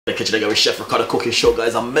The kitchen again with Chef Ricardo cooking show,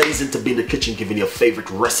 guys. Amazing to be in the kitchen giving you your favorite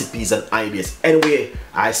recipes and ideas. Anyway,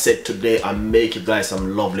 I said today I'm making, guys,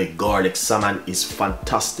 some lovely garlic salmon. Is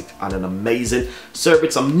fantastic and an amazing. Serve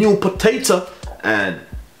with some new potato and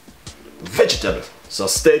vegetable. So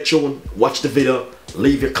stay tuned, watch the video,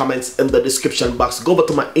 leave your comments in the description box. Go over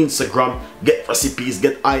to my Instagram, get recipes,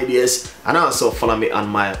 get ideas, and also follow me on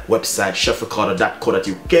my website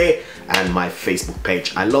chefricardo.co.uk and my Facebook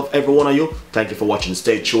page. I love every one of you. Thank you for watching.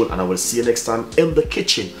 Stay tuned, and I will see you next time in the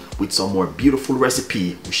kitchen with some more beautiful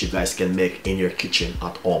recipe which you guys can make in your kitchen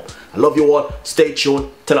at home. I love you all. Stay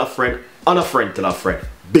tuned. Tell a friend, and a friend tell a friend.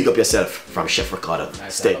 Big up yourself from Chef Ricardo.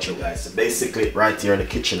 Nice. Stay tuned, guys. So basically right here in the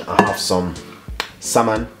kitchen I have some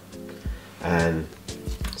salmon and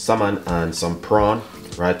some prawn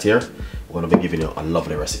right here. We're going to be giving you a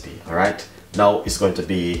lovely recipe. All right, now it's going to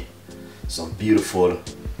be some beautiful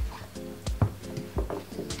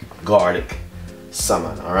garlic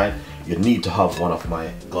salmon. All right, you need to have one of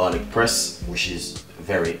my garlic press, which is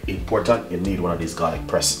very important. You need one of these garlic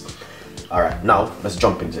press. All right, now let's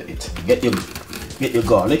jump into it. Get your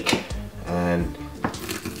garlic, and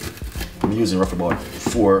I'm using roughly about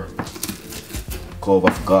 4 cloves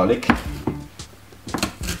of garlic.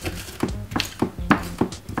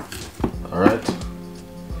 Alright,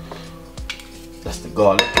 that's the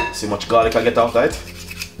garlic. See how much garlic I get out of it?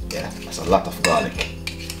 Yeah, that's a lot of garlic.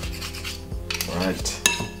 Alright,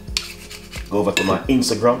 go over to my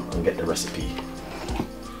Instagram and get the recipe,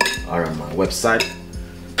 or on my website,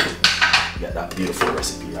 get that beautiful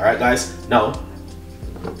recipe. Alright guys, now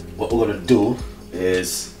what we're gonna do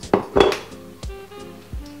is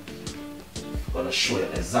show you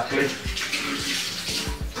exactly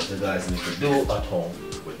what you guys need to do at home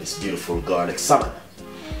with this beautiful garlic salmon.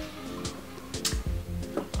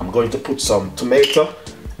 I'm going to put some tomato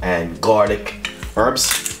and garlic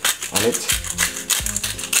herbs on it.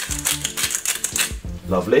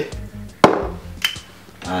 Lovely.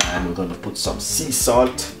 And we're going to put some sea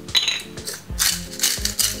salt.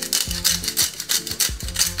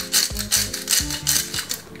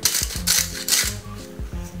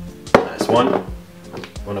 Nice one.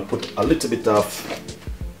 I'm going to put a little bit of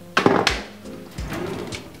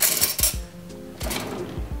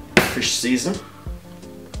fish season.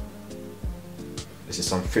 This is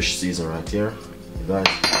some fish season right here. You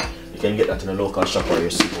can get that in a local shop or your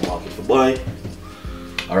supermarket to buy.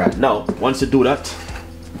 Alright, now once you do that,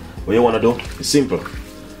 what you want to do is simple.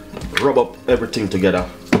 Rub up everything together.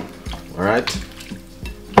 Alright,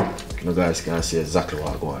 you guys can see exactly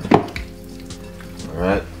what I'm going.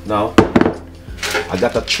 Alright, now I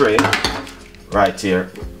got a tray right here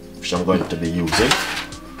which I'm going to be using.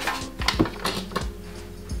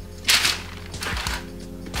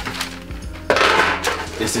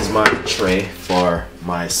 This is my tray for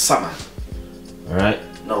my salmon. Alright,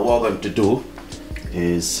 now what I'm going to do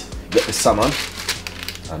is get the salmon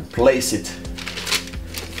and place it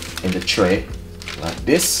in the tray like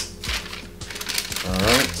this.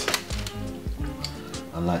 Alright,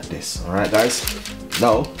 and like this. Alright guys,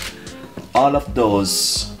 now all of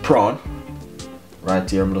those prawn right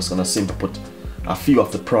here, I'm just gonna simply put a few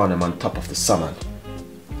of the prawn on top of the salmon.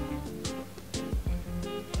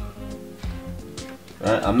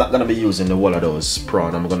 Right, I'm not gonna be using the whole of those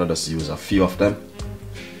prawn. I'm gonna just use a few of them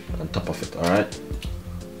on top of it. All right.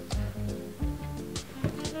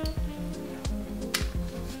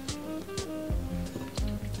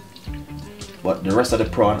 But the rest of the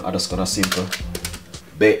prawn are just gonna simply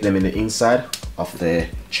bake them in the inside of the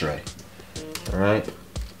tray. Alright.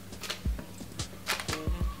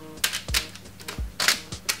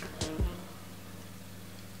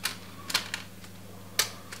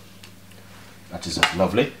 That is just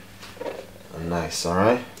lovely and nice,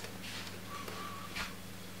 alright.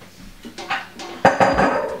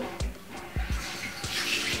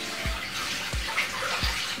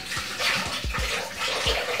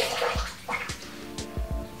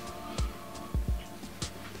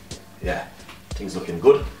 Yeah, things looking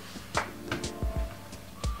good.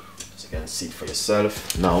 You can see it for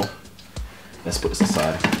yourself. Now let's put this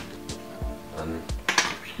aside, and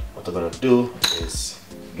what I'm gonna do is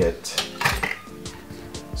get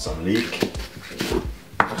some leek.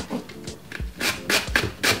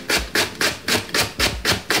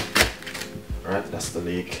 Alright, that's the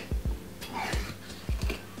leek.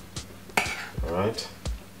 Alright,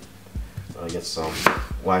 I'll get some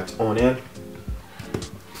white onion.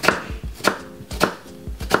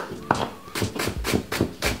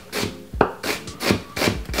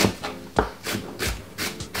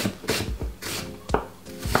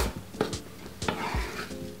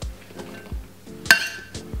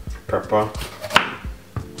 Pepper.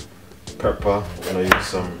 We're gonna use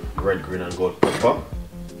some red, green and gold pepper.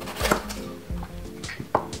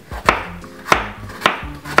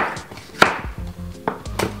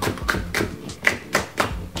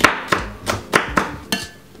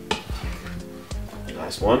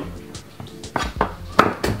 Nice one.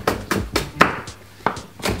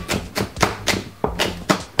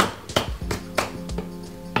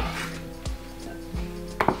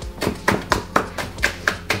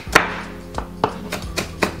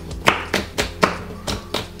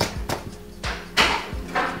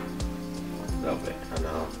 Lovely. And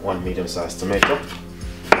now one medium-sized tomato.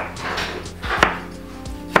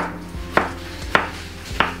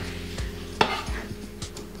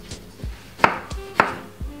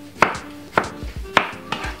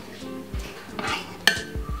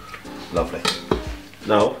 Lovely.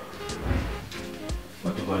 Now,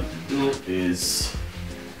 what we're going to do is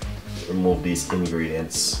remove these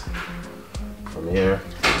ingredients from here.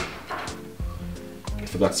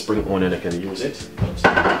 If you got spring onion, I can use it.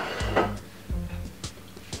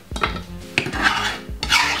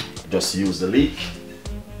 Just use the leek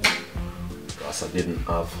because I didn't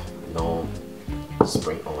have no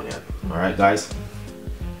spring onion. Alright guys,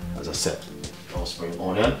 as I said, no spring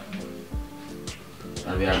onion.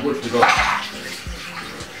 And we are good to go.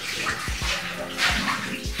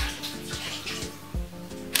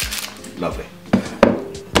 Lovely.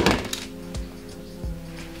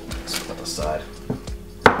 Let's put that aside.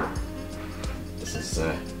 This is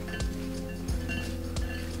a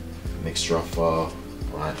mixture of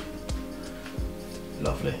right.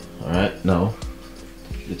 Lovely. Alright, now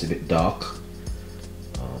a little bit dark.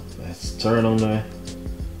 Let's turn on there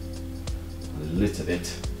a little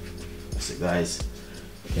bit. That's it guys.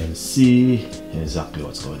 You can see exactly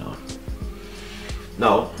what's going on.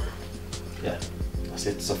 Now, yeah, that's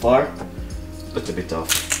it so far. A little bit of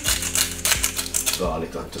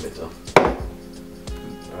garlic and tomato.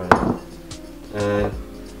 Alright. And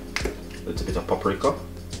a little bit of paprika.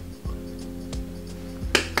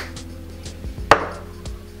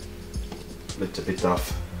 A little bit of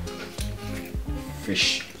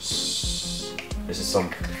fish. This is some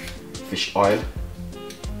fish oil.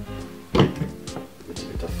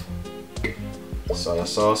 Soya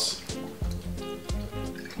sauce.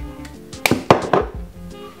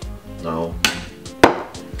 Now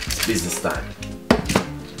it's business time.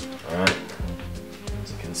 Alright,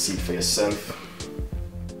 as you can see for yourself.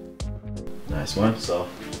 Nice one. So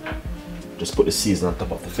just put the seasoning on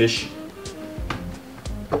top of the fish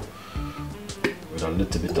with a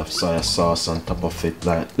little bit of soya sauce on top of it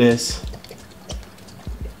like this.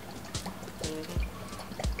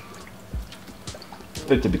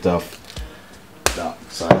 A little bit of that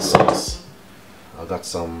soya sauce. I got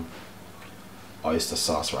some oyster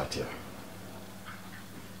sauce right here,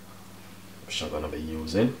 which I'm gonna be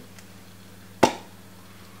using.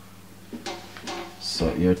 So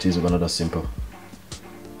here it is. We're gonna do simple.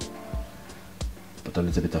 Put a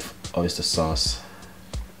little bit of oyster sauce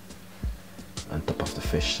on top of the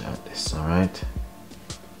fish like this. All right,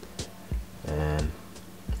 and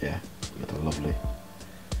yeah, get a lovely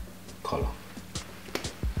color.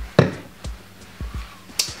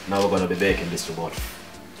 Now we're going to be baking this for about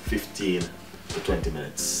 15 to 20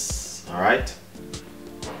 minutes. Alright?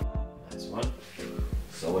 Nice one.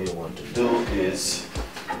 So what you want to do is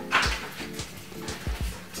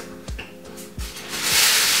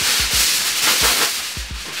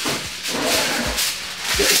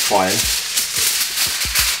get the foil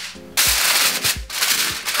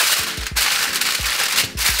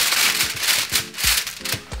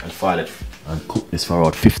and file it and cook this for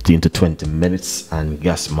about 15 to 20 minutes and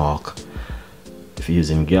gas mark. If you're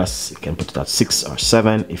using gas, you can put it at 6 or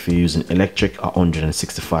 7. If you're using electric,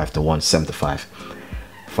 165 to 175.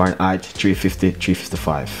 Fahrenheit 350,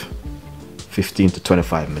 355. 15 to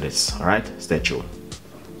 25 minutes. Alright, stay tuned.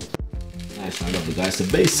 Nice, I love it guys. So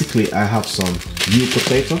basically I have some new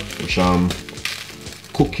potato which I'm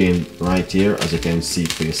cooking right here, as you can see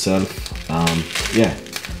for yourself. Yeah,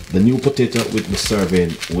 the new potato with me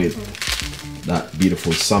serving with that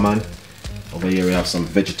beautiful salmon. Over here we have some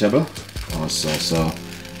vegetable also. So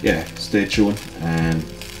yeah, stay tuned and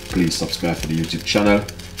please subscribe to the YouTube channel.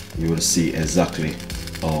 You will see exactly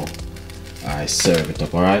how I serve it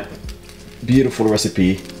up. Alright, beautiful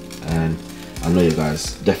recipe, and I know you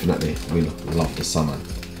guys definitely will love the salmon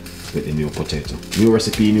with the new potato. New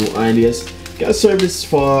recipe, new ideas. Can serve this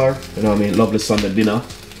for, you know what I mean, lovely Sunday dinner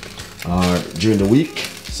or during the week.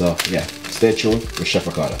 So yeah, stay tuned with Chef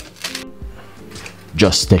Ricardo.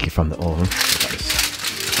 Just take it from the oven.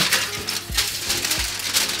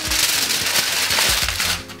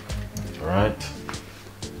 Alright,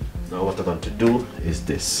 now what I'm going to do is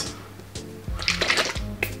this.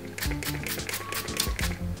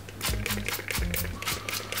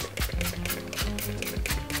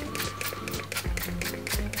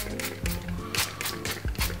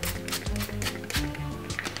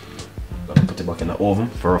 in the oven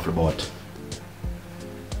for roughly about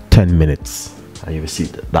 10 minutes, and you will see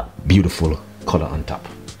that beautiful color on top.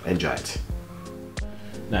 Enjoy it.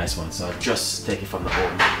 Nice one. So I just take it from the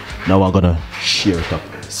oven. Now I'm gonna shear it up.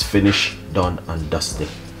 It's finished, done, and dusted.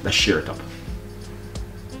 Let's shear it up.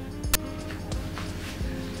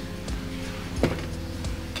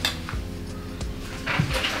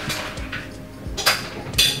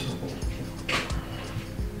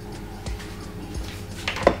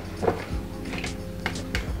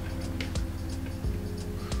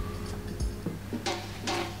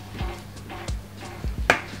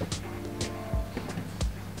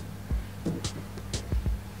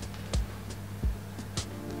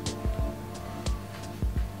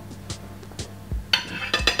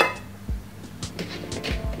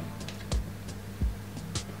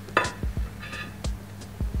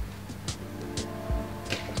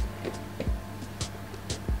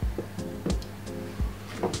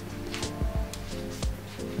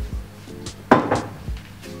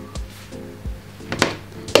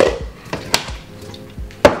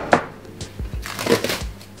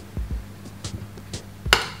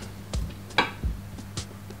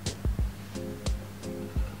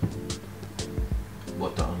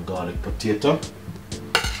 Butter and garlic potato.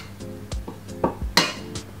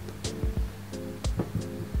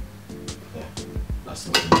 Yeah, that's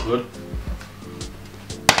looking good.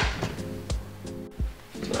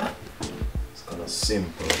 It's gonna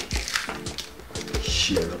simple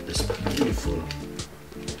shear up this beautiful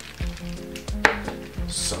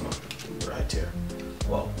salmon right here.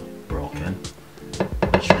 Wow, broken.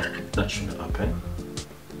 That shouldn't happen.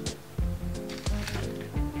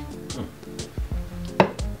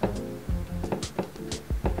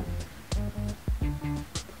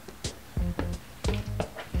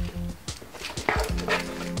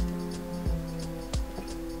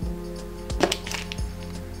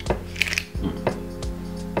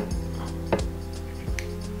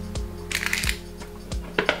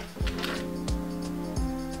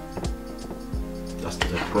 That's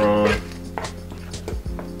the prawn,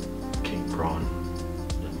 king prawn,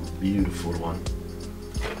 the beautiful one.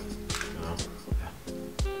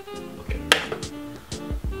 Looking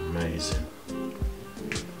amazing.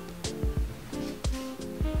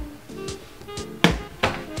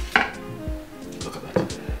 Look at that,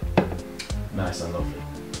 nice and lovely.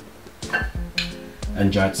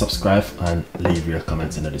 Enjoy it, subscribe, and leave your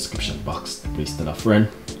comments in the description box. Please tell a friend,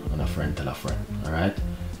 and a friend tell a friend. All right.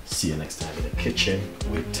 See you next time in the kitchen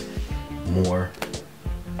with more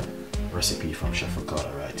recipe from Chef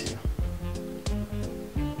Ricardo right here.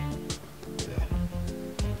 Yeah.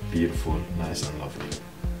 Beautiful, nice and lovely.